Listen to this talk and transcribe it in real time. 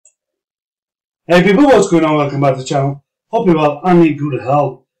Hey people, what's going on? Welcome back to the channel. Hope you're well and in good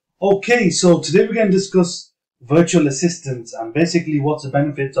health. Okay, so today we're going to discuss virtual assistants and basically what's the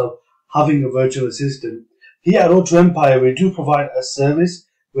benefits of having a virtual assistant. Here at O2 Empire, we do provide a service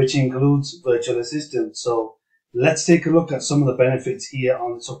which includes virtual assistants. So let's take a look at some of the benefits here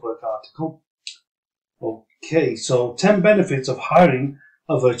on this Upwork article. Okay, so 10 benefits of hiring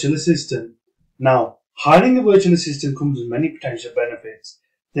a virtual assistant. Now, hiring a virtual assistant comes with many potential benefits.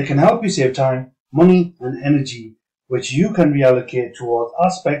 They can help you save time, money, and energy, which you can reallocate towards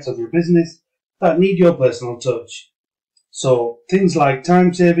aspects of your business that need your personal touch. So, things like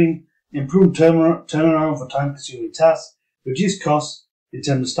time saving, improved turnaround for time consuming tasks, reduced costs in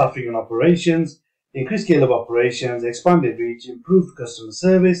terms of staffing and operations, increased scale of operations, expanded reach, improved customer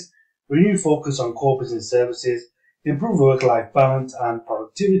service, renewed focus on core business services, improved work-life balance and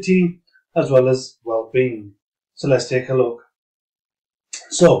productivity, as well as well-being. So let's take a look.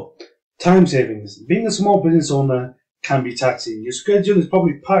 So, time savings. Being a small business owner can be taxing. Your schedule is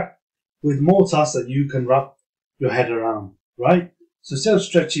probably packed with more tasks that you can wrap your head around, right? So instead of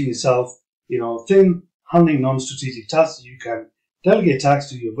stretching yourself, thin, handling non-strategic tasks, you can delegate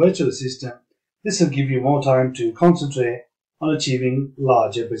tasks to your virtual assistant. This will give you more time to concentrate on achieving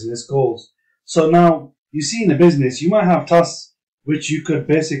larger business goals. So now, you see in a business, you might have tasks which you could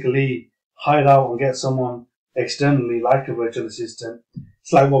basically hire out and get someone externally like a virtual assistant.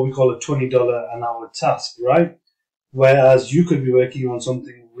 It's like what we call a $20 an hour task, right? Whereas you could be working on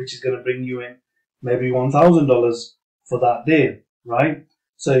something which is going to bring you in maybe $1,000 for that day, right?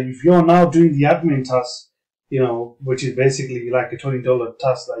 So if you're now doing the admin task, which is basically like a $20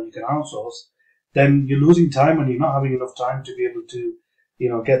 task that you can outsource, then you're losing time and you're not having enough time to be able to,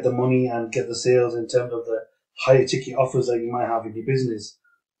 get the money and get the sales in terms of the higher ticket offers that you might have in your business.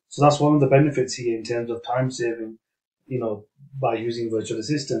 So that's one of the benefits here in terms of time saving, by using virtual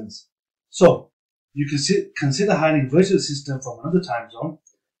assistants. So you can consider hiring virtual assistant from another time zone.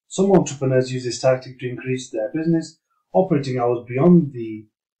 Some entrepreneurs use this tactic to increase their business operating hours beyond the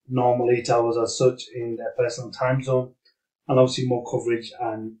normal 8 hours as such in their personal time zone, and obviously more coverage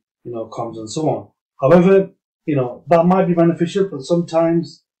and, comms and so on. However, that might be beneficial, but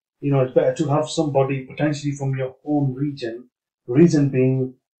sometimes, it's better to have somebody potentially from your own region. The reason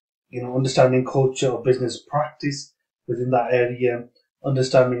being, understanding culture or business practice within that area,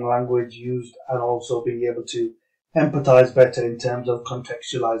 understanding language used, and also being able to empathize better in terms of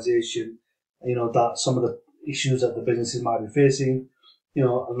contextualization, that some of the issues that the businesses might be facing, a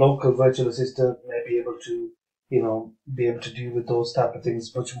local virtual assistant may be able to, deal with those type of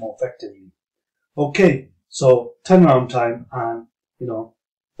things much more effectively. Okay, so turnaround time and,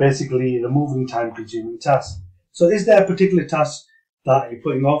 basically removing time consuming tasks. So is there a particular task that you're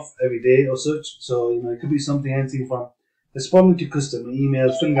putting off every day or such? So, it could be anything from responding to customer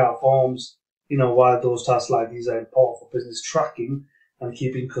emails, filling out forms, while those tasks like these are important for business tracking and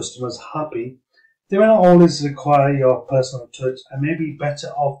keeping customers happy. They may not always require your personal touch and may be better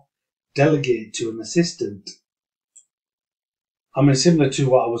off delegated to an assistant. Similar to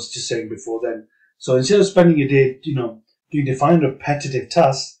what I was just saying before then. So instead of spending your day, doing defined repetitive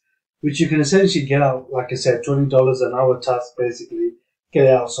tasks, which you can essentially get out, like I said, $20 an hour task, basically, get it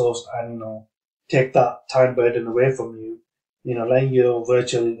outsourced and, take that time burden away from you, letting your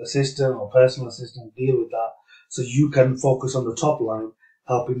virtual assistant or personal assistant deal with that so you can focus on the top line,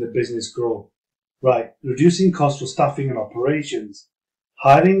 helping the business grow. Right, reducing costs for staffing and operations.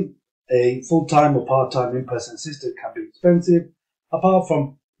 Hiring a full-time or part-time in-person assistant can be expensive. Apart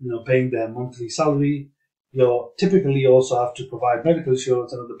from, paying their monthly salary, you typically also have to provide medical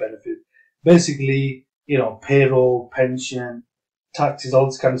insurance and other benefits. Basically, payroll, pension, taxes, all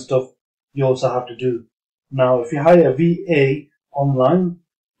this kind of stuff you also have to do. Now, if you hire a VA online,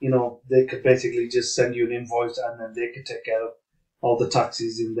 they could basically just send you an invoice and then they could take care of all the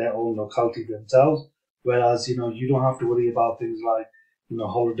taxes in their own locality themselves. Whereas, you don't have to worry about things like,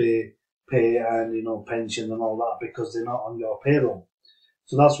 holiday pay and, pension and all that because they're not on your payroll.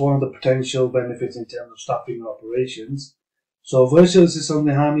 So that's one of the potential benefits in terms of staffing and operations. So virtual assistants, on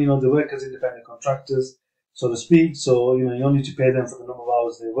the hand, they work as independent contractors, so to speak. So, you only need to pay them for the number of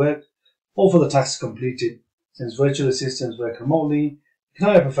hours they work or for the tasks completed. Since virtual assistants work remotely, you can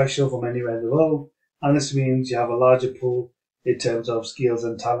hire a professional from anywhere in the world, and this means you have a larger pool in terms of skills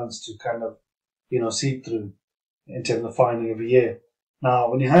and talents to kind of, seek through in terms of finding a VA.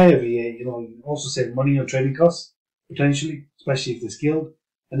 Now, when you hire a VA, you also save money on training costs, potentially, especially if they're skilled,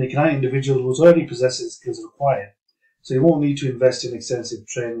 and you can hire individuals who already possess the skills required. So you won't need to invest in extensive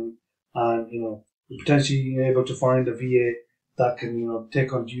training, and, you're potentially able to find a VA that can,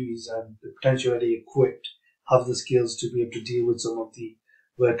 take on duties and potentially already equipped, have the skills to be able to deal with some of the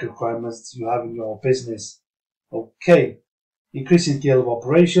work requirements you have in your business. Okay, increasing scale of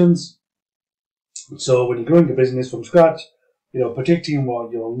operations. So when you're growing a business from scratch, predicting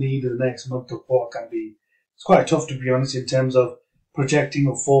what you'll need in the next month or quarter it's quite tough, to be honest, in terms of projecting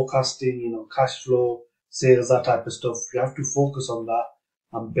or forecasting, cash flow, sales, that type of stuff. You have to focus on that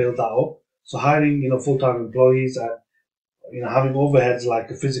and build that up. So hiring, full-time employees and, having overheads like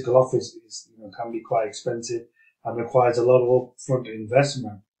a physical office can be quite expensive and requires a lot of upfront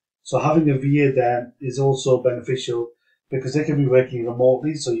investment. So having a VA there is also beneficial because they can be working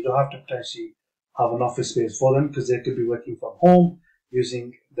remotely, so you don't have to potentially have an office space for them because they could be working from home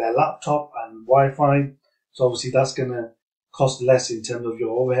using their laptop and Wi-Fi. So obviously that's going to cost less in terms of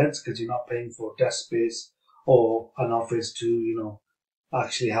your overheads because you're not paying for desk space or an office to,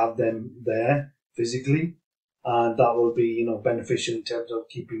 actually have them there physically. And that will be, beneficial in terms of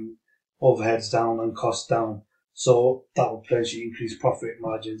keeping overheads down and costs down. So that will potentially increase profit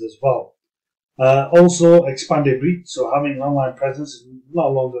margins as well. Also expanded reach. So having an online presence is no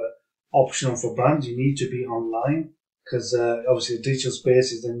longer optional for brands. You need to be online because obviously the digital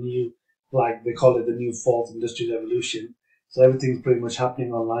space is the new, like they call it, the new fourth industrial revolution. So everything's pretty much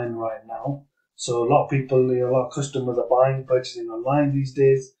happening online right now. So a lot of people, a lot of customers are purchasing online these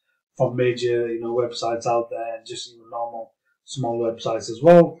days from major, websites out there and just normal small websites as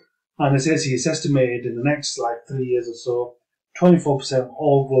well. And it's estimated in the next 3 years or so, 24% of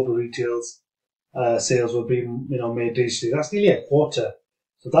all global retails sales will be, made digitally. That's nearly a quarter.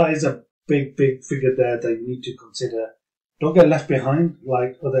 So that is a big figure there that you need to consider. Don't get left behind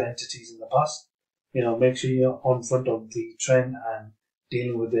like other entities in the past. Make sure you're on front of the trend and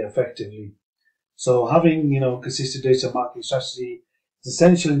dealing with it effectively. So having, consistent digital marketing strategy is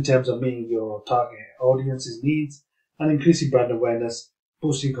essential in terms of meeting your target audience's needs and increasing brand awareness,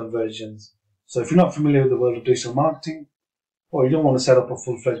 boosting conversions. So if you're not familiar with the world of digital marketing, or you don't want to set up a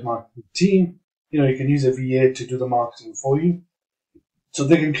full-fledged marketing team, you can use a VA to do the marketing for you. So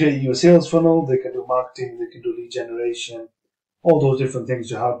they can create you a sales funnel, they can do marketing, they can do lead generation, all those different things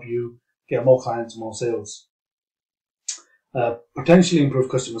to help you get more clients, more sales. Potentially improve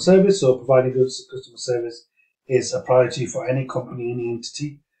customer service. So providing good customer service is a priority for any company, any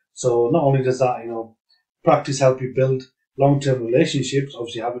entity. So not only does that, practice help you build long-term relationships.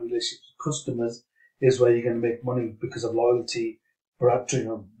 Obviously having relationships with customers is where you're going to make money because of loyalty,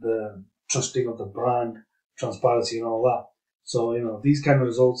 the trusting of the brand, transparency and all that. So, these kind of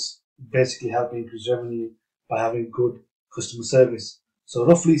results basically help increase revenue by having good customer service. So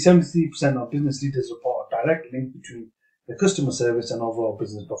roughly 73% of business leaders report a direct link between the customer service and overall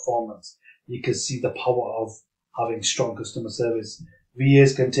business performance. You can see the power of having strong customer service.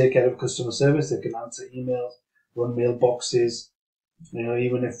 VAs can take care of customer service. They can answer emails, run mailboxes.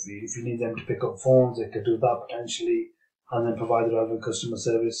 Even if you need them to pick up phones, they could do that potentially, and then provide the relevant customer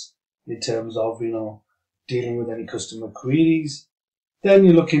service in terms of, dealing with any customer queries. Then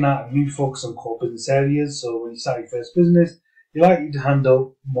you're looking at new focus on core business areas. So when you start your first business, you're likely to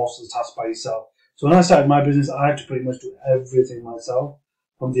handle most of the tasks by yourself. So when I started my business, I had to pretty much do everything myself,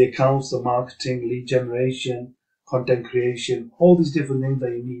 from the accounts, the marketing, lead generation, content creation, all these different things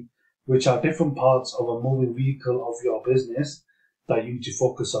that you need, which are different parts of a moving vehicle of your business that you need to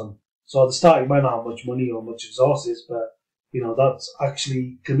focus on. So at the start, you might not have much money or much resources, but that's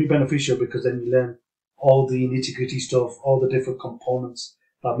actually can be beneficial because then you learn all the nitty-gritty stuff, all the different components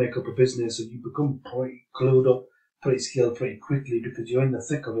that make up a business, so you become pretty clued up, pretty skilled pretty quickly because you're in the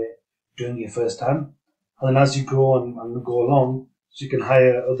thick of it doing it firsthand. And then as you grow and go along, so you can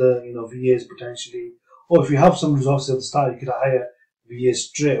hire other, VAs potentially, or if you have some resources at the start, you could hire VAs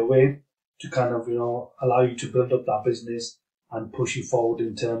straight away to kind of, allow you to build up that business and push you forward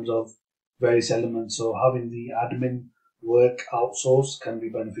in terms of various elements. So having the admin work outsourced can be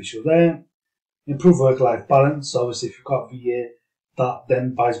beneficial there. Improve work-life balance. So obviously if you've got VA, that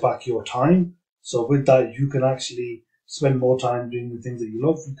then buys back your time. So with that, you can actually spend more time doing the things that you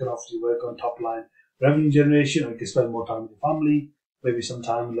love. You can obviously work on top line revenue generation, or you can spend more time with your family, maybe some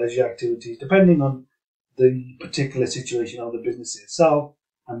time with leisure activities, depending on the particular situation of the business itself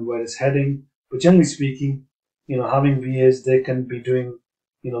and where it's heading. But generally speaking, having VAs, they can be doing,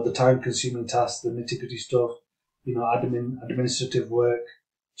 the time-consuming tasks, the nitty-gritty stuff, administrative work,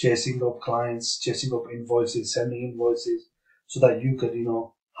 chasing up clients, chasing up invoices, sending invoices, so that you could,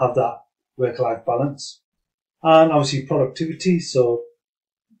 have that work-life balance. And obviously productivity. So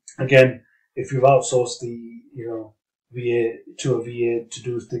again, if you've outsourced the, VA to a VA to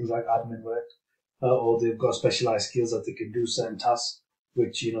do things like admin work, or they've got specialized skills that they can do certain tasks,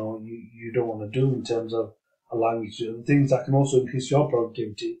 which, you don't want to do in terms of allowing you to do things that can also increase your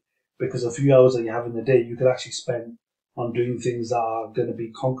productivity, because a few hours that you have in the day, you could actually spend on doing things that are going to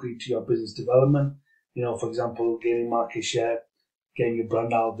be concrete to your business development. For example, gaining market share, getting your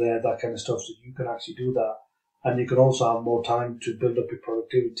brand out there, that kind of stuff. So you can actually do that. And you can also have more time to build up your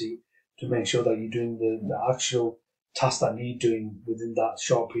productivity to make sure that you're doing the actual tasks that need doing within that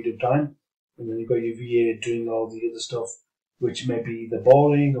short period of time. And then you've got your VA doing all the other stuff, which may be either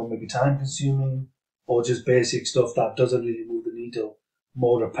boring or maybe time consuming or just basic stuff that doesn't really move the needle,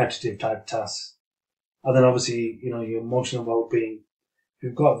 more repetitive type tasks. And then obviously, your emotional well-being.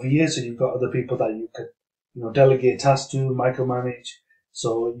 You've got VAs, so you've got other people that you could, delegate tasks to, micromanage.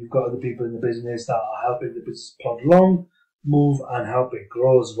 So you've got other people in the business that are helping the business plod along, move, and help it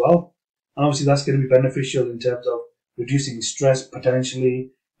grow as well. And obviously that's going to be beneficial in terms of reducing stress,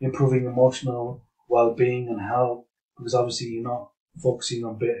 potentially improving emotional well-being and health, because obviously you're not focusing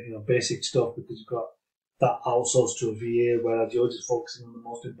on basic stuff because you've got that outsourced to a VA, whereas you're just focusing on the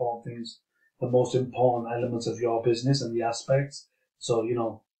most important things, the most important elements of your business and the aspects. So,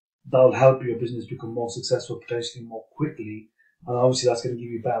 that'll help your business become more successful, potentially more quickly. And obviously that's going to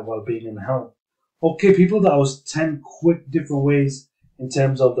give you better well-being and health. Okay, people, that was 10 quick different ways in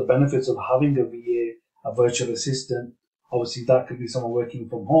terms of the benefits of having a VA, a virtual assistant. Obviously that could be someone working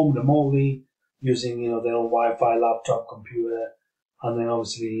from home remotely, using, their own Wi-Fi, laptop, computer, and then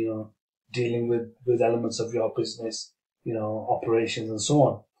obviously, dealing with elements of your business, operations and so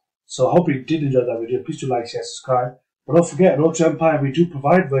on. So I hope you did enjoy that video. Please do like, share, subscribe. But don't forget, at Road to Empire, we do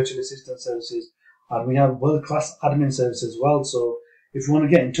provide virtual assistant services and we have world-class admin services as well. So if you want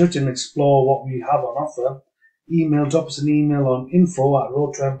to get in touch and explore what we have on offer, drop us an email on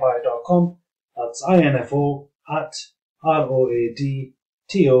info@roadtoempire.com. That's info at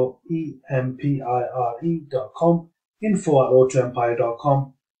roadtoempire.com,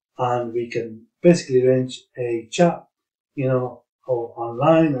 info@roadtoempire.com, and we can basically arrange a chat, or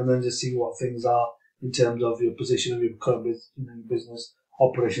online, and then just see what things are in terms of your position of your current business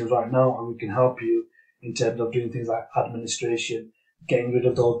operations right now, and we can help you in terms of doing things like administration, getting rid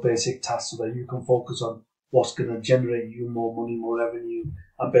of those basic tasks so that you can focus on what's going to generate you more money, more revenue,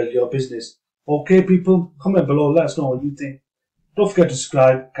 and build your business. Okay, people, comment below, let us know what you think. Don't forget to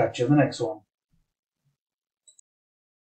subscribe. Catch you on the next one.